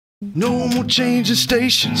No more changing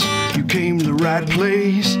stations, you came to the right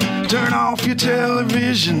place. Turn off your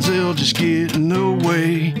televisions, they'll just get in the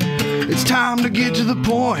way. It's time to get to the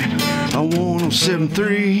point on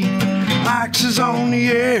 107.3. Max is on the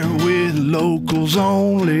air with locals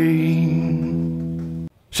only.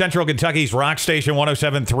 Central Kentucky's rock station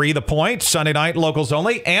 107.3 The Point, Sunday night, locals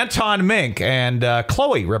only. Anton Mink and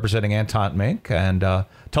Chloe representing Anton Mink. And tell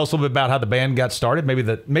us a little bit about how the band got started, maybe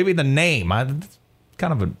the name.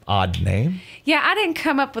 Kind of an odd name. Yeah, I didn't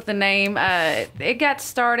come up with the name. It got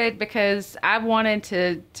started because I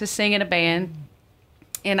wanted to sing in a band,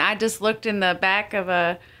 and I just looked in the back of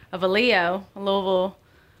a Leo, a Louisville,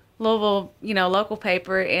 local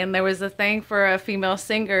paper, and there was a thing for a female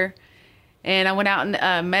singer, and I went out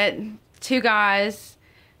and met two guys.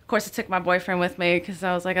 Of course, I took my boyfriend with me because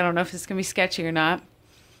I was like, I don't know if this is gonna be sketchy or not.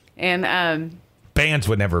 And bands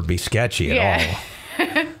would never be sketchy at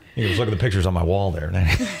all. You just look at the pictures on my wall there.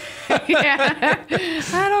 Yeah,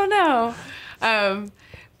 I don't know.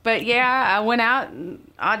 But yeah, I went out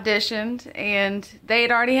and auditioned, and they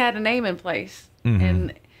had already had a name in place. Mm-hmm.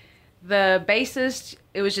 And the bassist,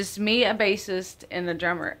 it was just me, a bassist, and a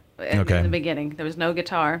drummer in the beginning. There was no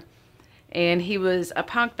guitar. And he was a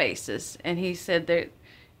punk bassist, and he said that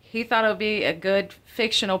he thought it would be a good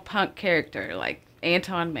fictional punk character, like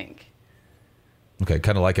Anton Mink. Okay,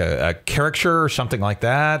 kind of like a caricature or something like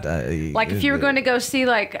that. Like if you were going to go see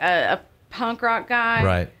like a punk rock guy,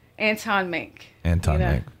 right? Anton Mink. Anton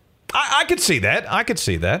Mink. I could see that.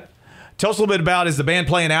 Tell us a little bit about, is the band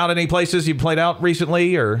playing out any places you played out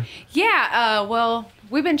recently, or? Yeah, well,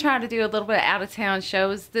 we've been trying to do a little bit of out-of-town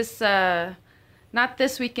shows. This, not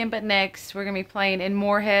this weekend, but next. We're going to be playing in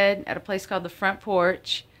Moorhead at a place called The Front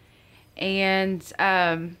Porch. And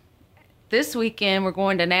this weekend, we're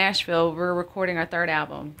going to Nashville. We're recording our third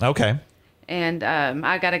album. Okay. And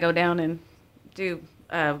I got to go down and do,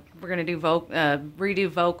 we're going to do redo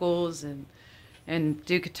vocals and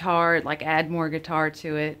do guitar, like add more guitar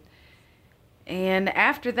to it. And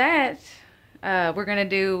after that, we're going to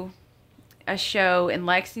do a show in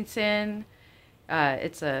Lexington.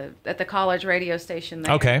 It's at the college radio station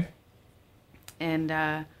there. Okay.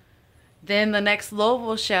 And then the next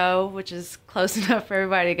Louisville show, which is close enough for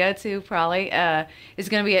everybody to go to probably, is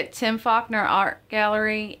going to be at Tim Faulkner Art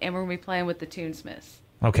Gallery, and we're going to be playing with the Tunesmiths.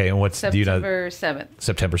 Okay, and what's September 7th.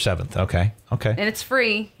 September 7th. Okay. And it's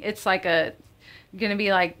free. It's like going to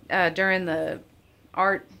be like during the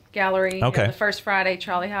art gallery. Okay. The first Friday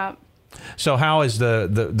trolley hop. So how is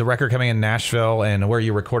the record coming in Nashville, and where are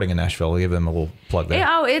you recording in Nashville? We'll give them a little plug there.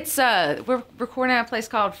 Yeah, it's we're recording at a place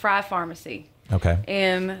called Fry Pharmacy. Okay.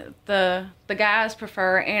 And the guys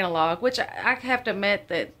prefer analog, which I have to admit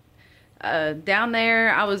that down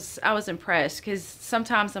there I was impressed, because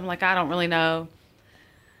sometimes I'm like, I don't really know.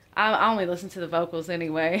 I only listen to the vocals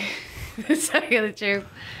anyway, to tell you the truth.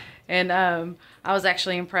 And I was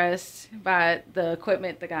actually impressed by the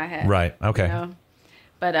equipment the guy had. Right. Okay. You know?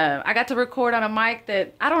 But I got to record on a mic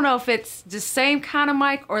that, I don't know if it's the same kind of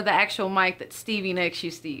mic or the actual mic that Stevie Nicks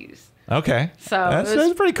used to use. Okay. So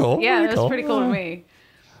that's pretty cool. Yeah, it was pretty cool to me.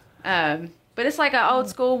 But it's like an old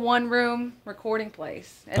school one-room recording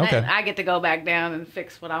place. And then I get to go back down and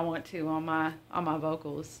fix what I want to on my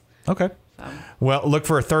vocals. Okay. Well, look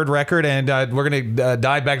for a third record, and we're going to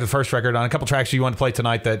dive back to the first record on a couple tracks you want to play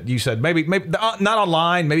tonight that you said maybe not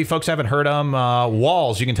online, maybe folks haven't heard them.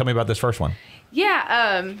 Walls, you can tell me about this first one.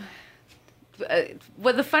 Yeah.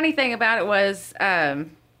 Well, the funny thing about it was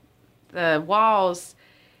the Walls,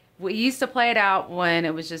 we used to play it out when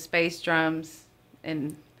it was just bass, drums,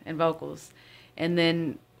 and vocals. And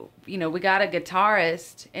then, we got a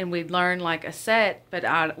guitarist, and we'd learn like a set,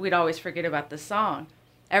 but we'd always forget about the song.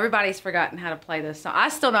 Everybody's forgotten how to play this song. I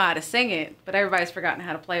still know how to sing it, but everybody's forgotten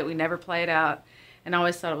how to play it. We never play it out, and I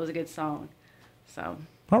always thought it was a good song. So.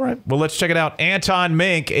 All right. Well, let's check it out. Anton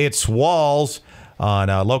Mink, it's Walls on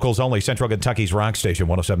Locals Only, Central Kentucky's rock station,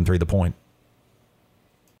 107.3 The Point.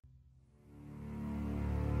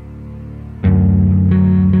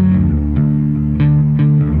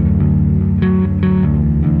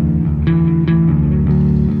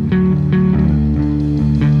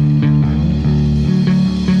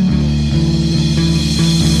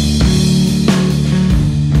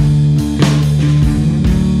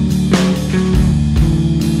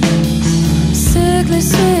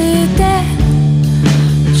 Sweet death,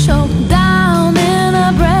 choked down in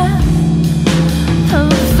a breath.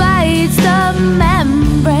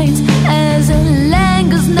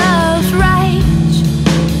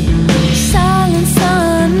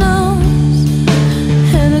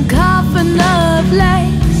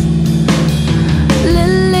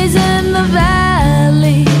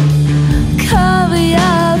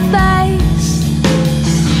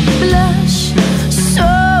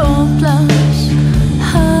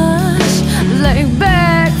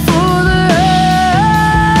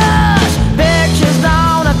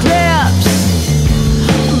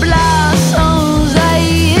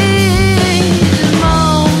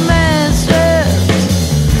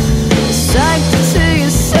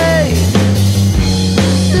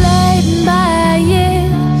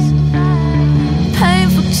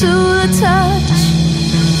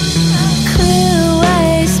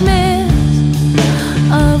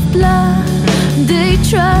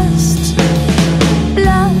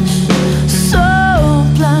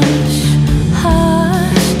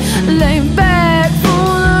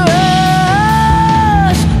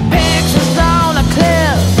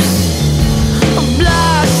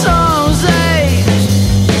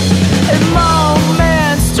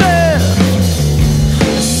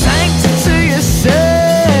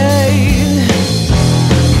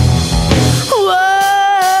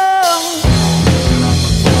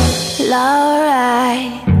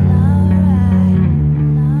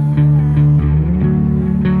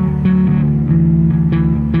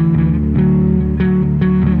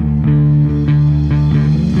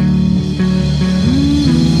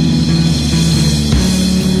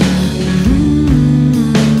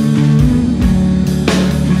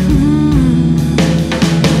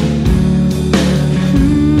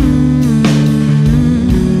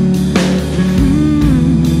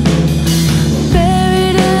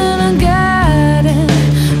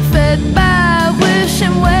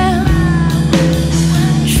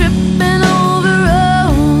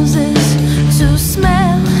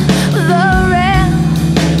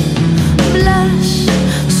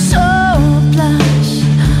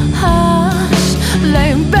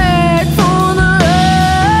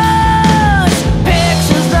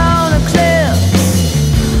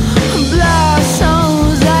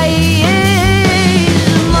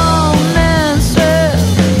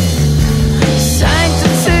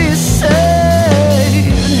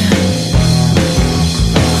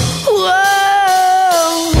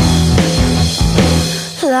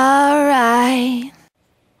 alright.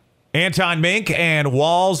 Anton Mink and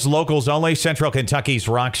Walls, locals only, Central Kentucky's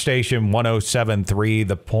rock station 107.3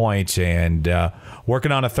 The Point, and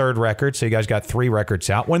working on a third record. So you guys got 3 records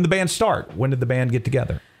out. When did the band start? When did the band get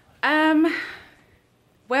together?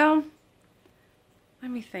 Well, let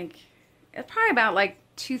me think. It's probably about like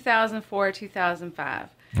 2004, 2005.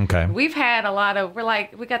 Okay. We've had a lot of,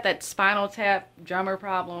 we got that Spinal Tap drummer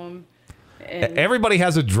problem. And everybody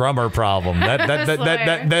has a drummer problem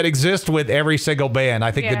that exists with every single band.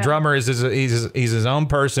 I think the drummer is he's his own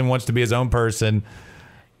person, wants to be his own person,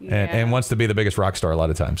 and wants to be the biggest rock star a lot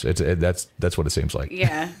of times. That's what it seems like.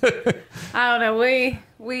 Yeah. I don't know.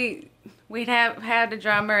 We'd have had a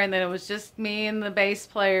drummer, and then it was just me and the bass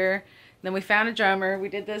player. Then we found a drummer. We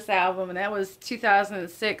did this album, and that was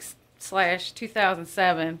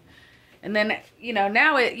 2006/2007. And then,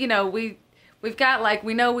 now we've got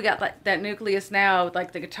we got that nucleus now,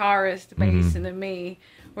 like the guitarist, the bass, and then me.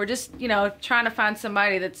 We're just, trying to find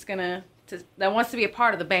somebody that's that wants to be a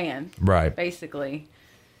part of the band. Right. Basically.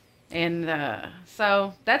 And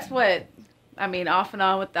so that's what, off and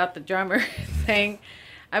on without the drummer thing.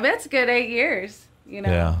 That's a good 8 years,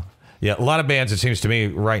 Yeah. Yeah, a lot of bands, it seems to me,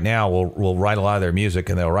 right now will write a lot of their music,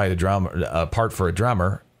 and they'll write a part for a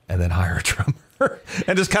drummer, and then hire a drummer,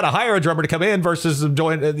 and just kind of hire a drummer to come in versus put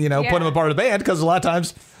them a part of the band, because a lot of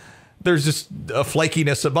times there's just a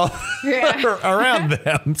flakiness around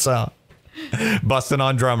them. So, busting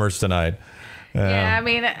on drummers tonight. The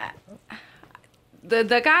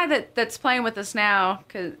guy that's playing with us now,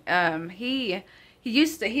 cause he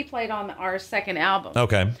played on our second album.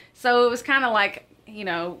 Okay. So it was kind of like,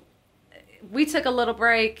 we took a little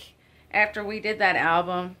break after we did that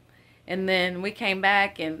album, and then we came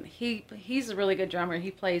back, and he's a really good drummer. He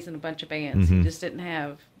plays in a bunch of bands. He just didn't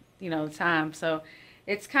have, the time. So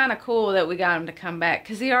it's kind of cool that we got him to come back,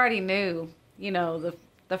 because he already knew, the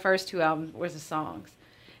first 2 albums were the songs.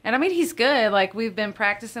 And he's good. Like, we've been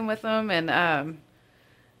practicing with him, and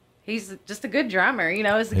he's just a good drummer.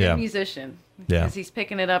 He's a good musician. Yeah. Because he's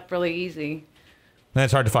picking it up really easy. And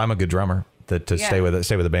it's hard to find a good drummer to stay with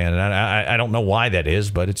the band, and I don't know why that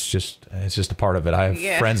is, but it's just a part of it. I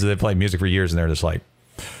have friends that play music for years, and they're just like,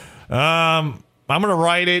 I'm gonna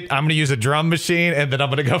write it, I'm gonna use a drum machine, and then I'm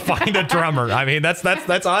gonna go find a drummer.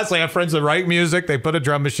 That's honestly, I have friends that write music, they put a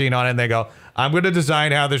drum machine on it, and they go, I'm gonna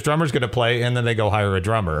design how this drummer's gonna play, and then they go hire a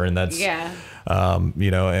drummer, and that's in a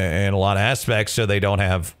lot of aspects, so they don't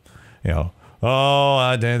have,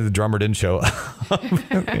 the drummer didn't show up.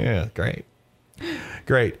 Yeah, great.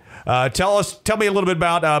 Tell me a little bit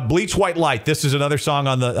about Bleach White Light. This is another song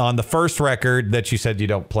on the first record that you said you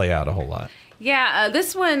don't play out a whole lot. Yeah,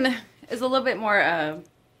 this one is a little bit more,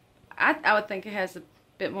 I would think it has a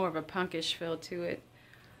bit more of a punkish feel to it.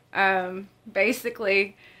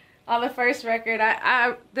 Basically, on the first record,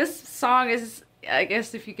 this song is, I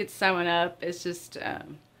guess if you could sum it up, it's just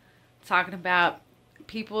talking about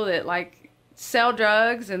people that sell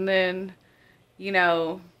drugs, and then,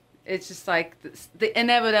 it's just like the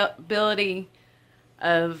inevitability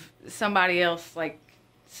of somebody else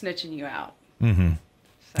snitching you out. Mm-hmm.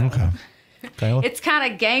 So, okay. It's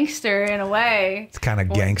kind of gangster in a way. It's kind of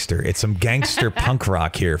gangster. It's some gangster punk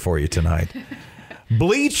rock here for you tonight.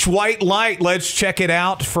 Bleach White Light. Let's check it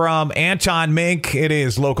out from Anton Mink. It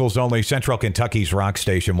is locals only, Central Kentucky's rock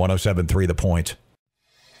station 107.3 The Point.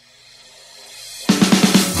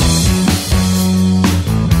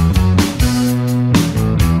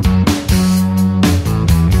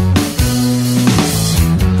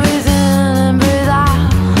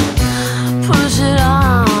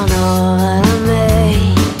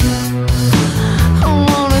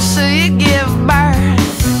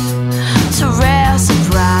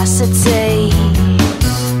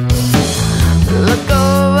 Look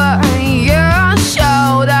over your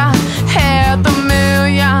shoulder, hear the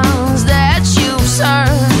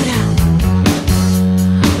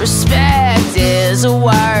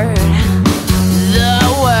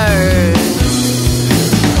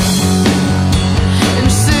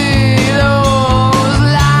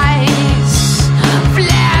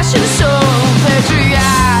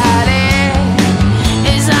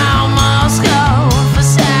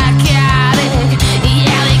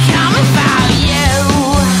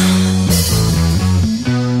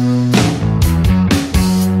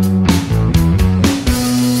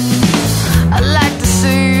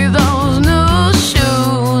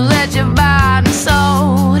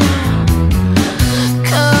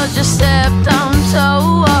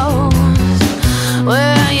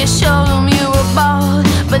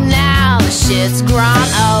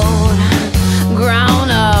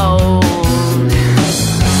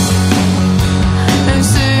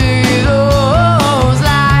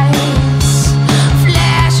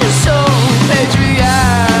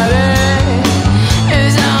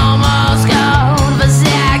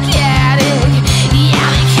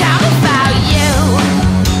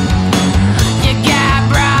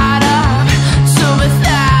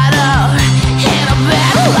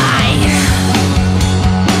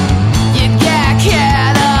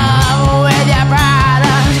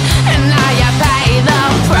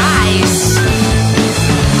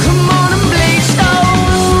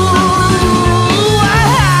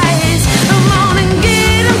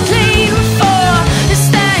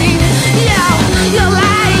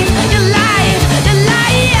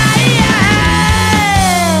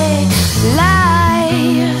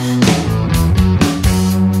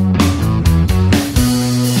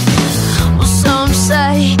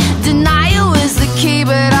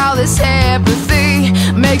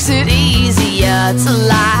makes it easier to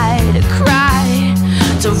lie, to cry,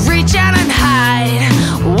 to reach out and hide.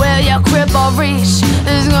 Where your grip or reach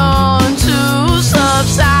is going to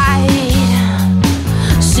subside,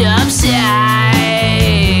 subside.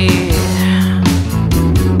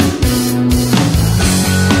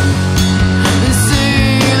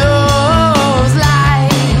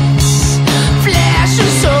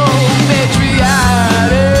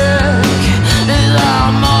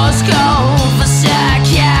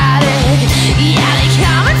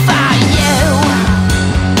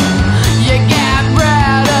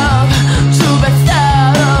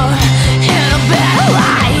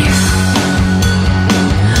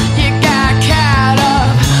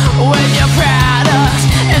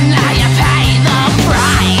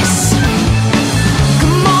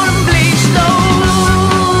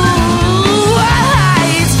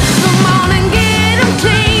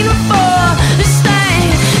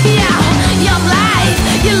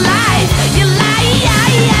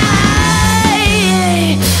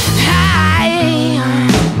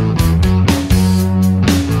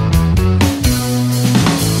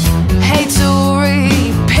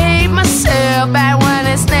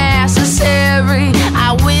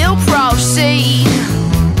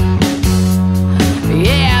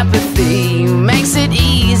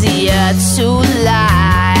 To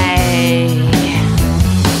lie.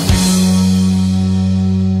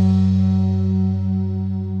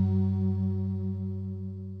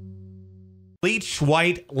 Bleach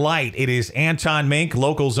White Light. It is Anton Mink,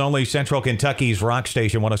 Locals Only, Central Kentucky's rock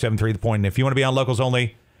station, 107.3 The Point. And if you want to be on Locals Only,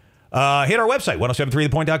 hit our website,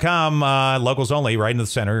 107.3thepoint.com, Locals Only, right in the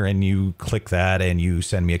center, and you click that, and you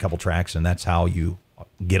send me a couple tracks, and that's how you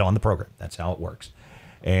get on the program. That's how it works.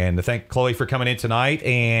 And to thank Chloe for coming in tonight.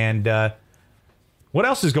 And what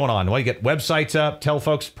else is going on? Well, you get websites up. Tell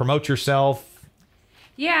folks, promote yourself.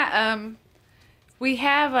 Yeah, we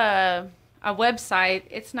have a website.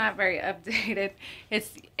 It's not very updated.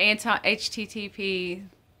 It's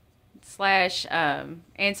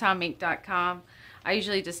http://antonmink.com. I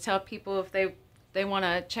usually just tell people if they want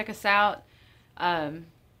to check us out,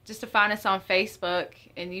 just to find us on Facebook,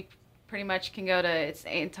 and you pretty much can go to, it's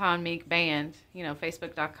Anton Mink Band,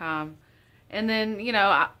 facebook.com. And then,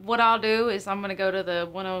 what I'll do is I'm going to go to the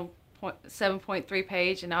 107.3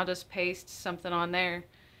 page, and I'll just paste something on there,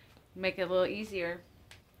 make it a little easier.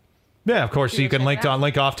 Yeah, of course. So you can link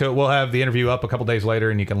off to it. We'll have the interview up a couple days later,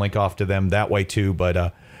 and you can link off to them that way too. But,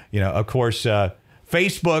 of course,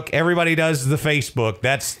 Facebook, everybody does the Facebook.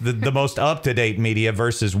 That's the most up-to-date media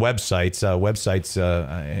versus websites. Websites,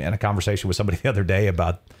 in a conversation with somebody the other day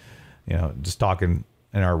about, just talking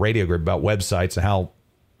in our radio group about websites and how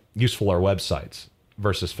useful are websites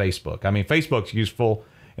versus Facebook. I mean, Facebook's useful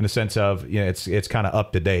in the sense of, it's kind of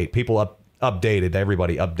up to date. People updated.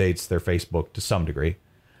 Everybody updates their Facebook to some degree.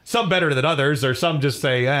 Some better than others, or some just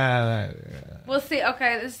say, Well, see,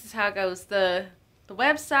 okay, this is how it goes. The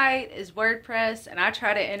website is WordPress, and I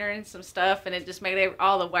try to enter in some stuff, and it just made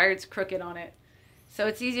all the words crooked on it. So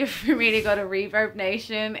it's easier for me to go to Reverb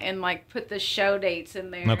Nation and put the show dates in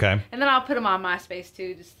there. Okay. And then I'll put them on MySpace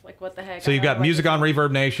too, just what the heck. So you've got music on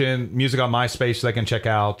Reverb Nation, music on MySpace they can check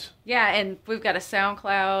out. Yeah, and we've got a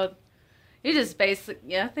SoundCloud. You just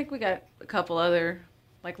basically, I think we got a couple other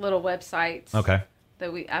little websites. Okay.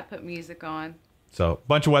 That I put music on. So a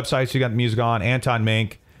bunch of websites you got music on, Anton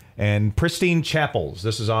Mink, and Pristine Chapels.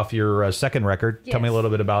 This is off your second record. Yes. Tell me a little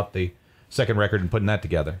bit about the second record and putting that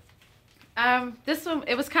together. This one,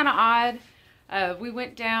 it was kind of odd. We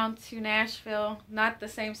went down to Nashville, not the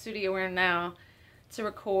same studio we're in now, to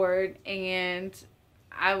record, and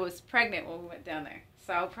I was pregnant when we went down there.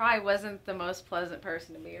 So I probably wasn't the most pleasant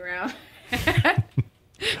person to be around.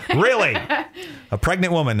 Really? A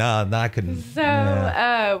pregnant woman? No, I couldn't.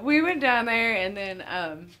 So we went down there, and then,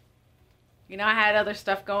 I had other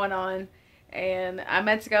stuff going on, and I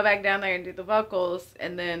meant to go back down there and do the vocals,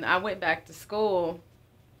 and then I went back to school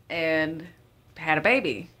and had a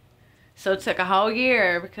baby. So it took a whole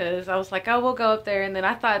year because I was like, oh, we'll go up there. And then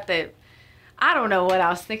I thought that, I don't know what I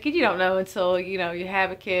was thinking. You don't know until, you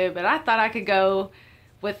have a kid. But I thought I could go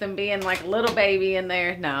with him being like a little baby in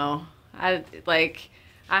there. No. I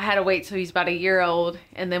had to wait till he's about a year old.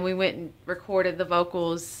 And then we went and recorded the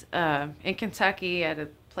vocals in Kentucky at a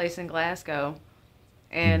place in Glasgow.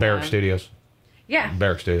 And Barrack Studios. Yeah.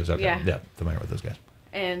 Barrack Studios. Okay. Yeah. Familiar with those guys.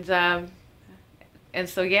 And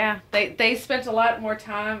so, yeah, they spent a lot more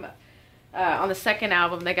time on the second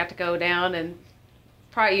album. They got to go down and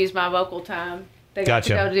probably use my vocal time. They got to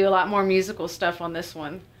go do a lot more musical stuff on this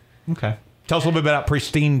one. Okay. Tell us a little bit about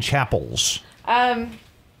Pristine Chapels. Now,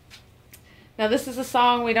 this is a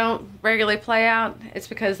song we don't regularly play out. It's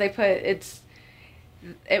because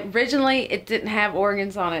originally it didn't have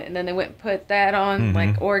organs on it, and then they went and put that on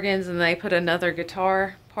like organs, and they put another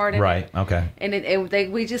guitar part in it. Right. Okay.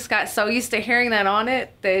 And we just got so used to hearing that on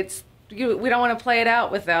it that we don't want to play it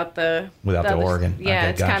out without the organ. Yeah, Okay,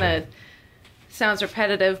 it's gotcha. kind of sounds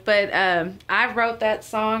repetitive. But I wrote that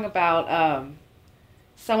song about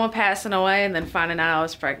someone passing away and then finding out I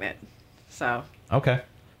was pregnant. So. Okay.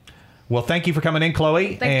 Well, thank you for coming in,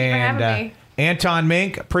 Chloe. Thank you for having me. Anton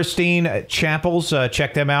Mink, Pristine Chapels.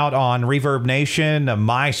 Check them out on Reverb Nation,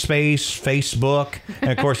 MySpace, Facebook.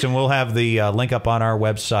 And, of course, and we'll have the link up on our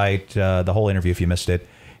website, the whole interview if you missed it,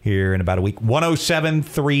 here in about a week.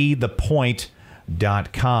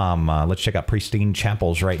 1073thepoint.com. Let's check out Pristine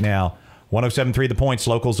Chapels right now. 1073 The Point's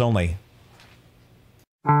locals only.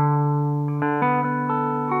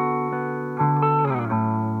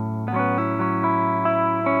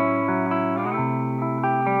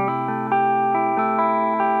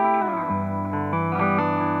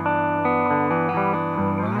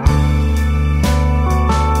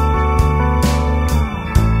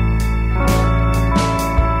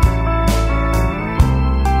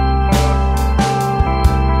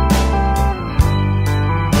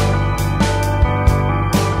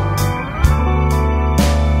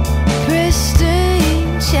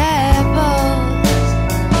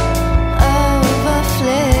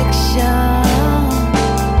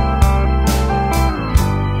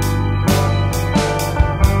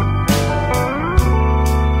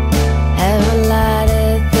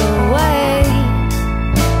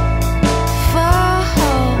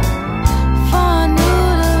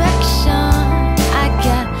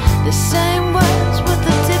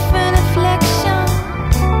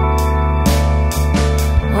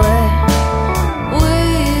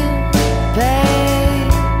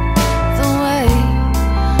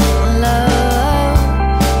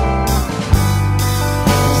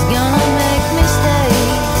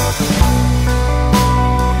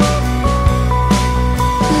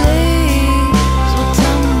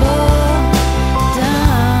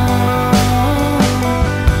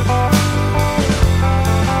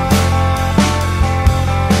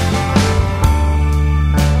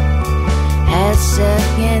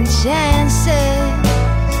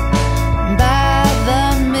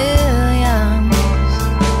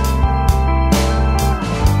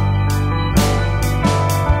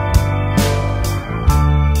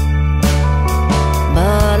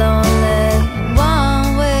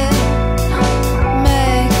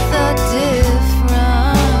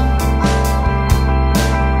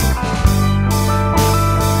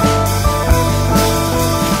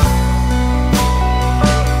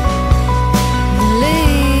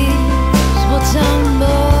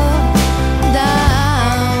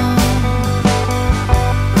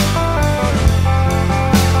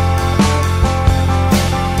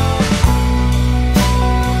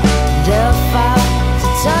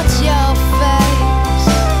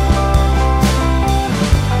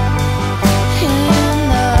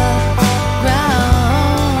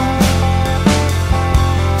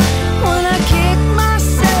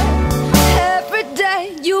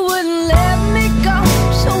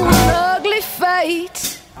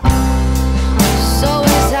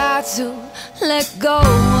 to let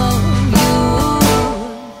go.